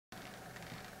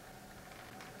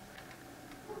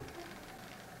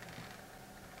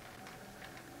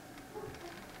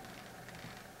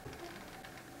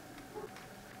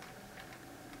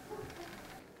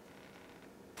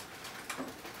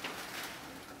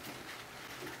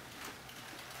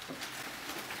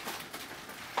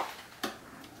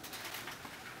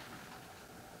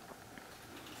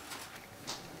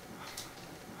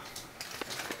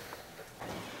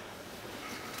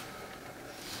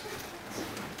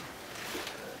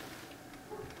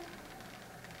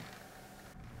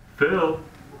Phil,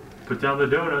 put down the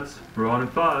donuts. We're on in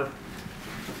 5.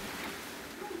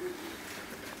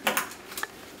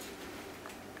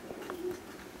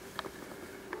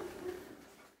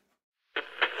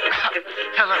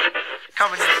 Hello,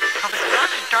 coming in.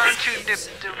 Darn to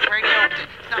the radio.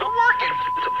 It's not working.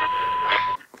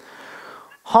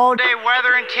 Whole day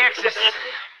weather in Texas.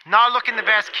 Not looking the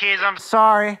best, kids. I'm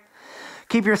sorry.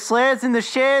 Keep your sleds in the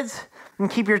sheds and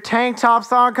keep your tank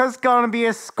tops on, cause it's gonna be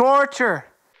a scorcher.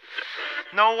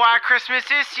 No white Christmas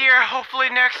this year. Hopefully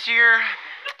next year.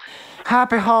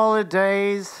 Happy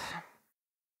holidays.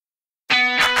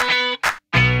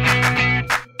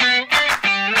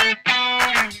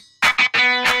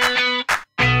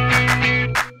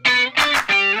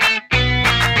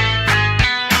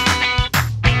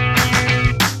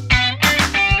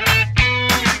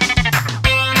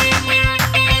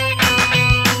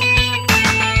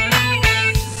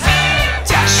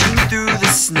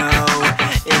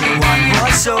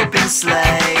 Open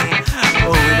sleigh,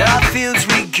 over the fields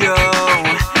we go,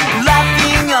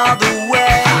 laughing all the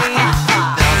way.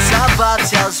 Bells of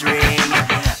bobtails ring,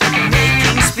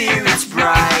 making spirits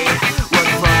bright. What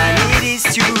fun it is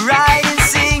to ride and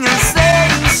sing a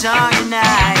sleighing song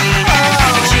tonight.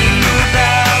 Oh, jingle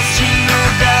bells,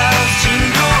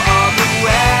 jingle all the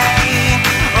way.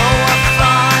 Oh, what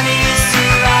fun it is to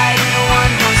ride in a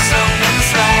one-horse open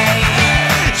sleigh.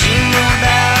 Jingle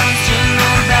bells,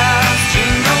 jingle bells,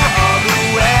 jingle all the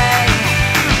way.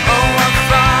 Oh, what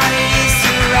fun it is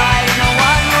to ride in a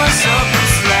one-horse open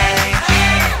sleigh.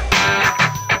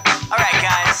 Alright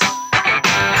guys,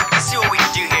 let's see what we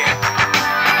can do here.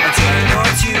 A day or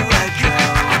two ago,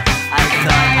 I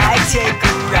thought I'd take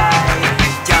a ride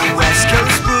down West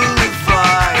Coast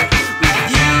Boulevard with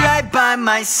you right by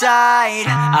my side.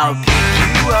 I'll pick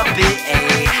you up at 8.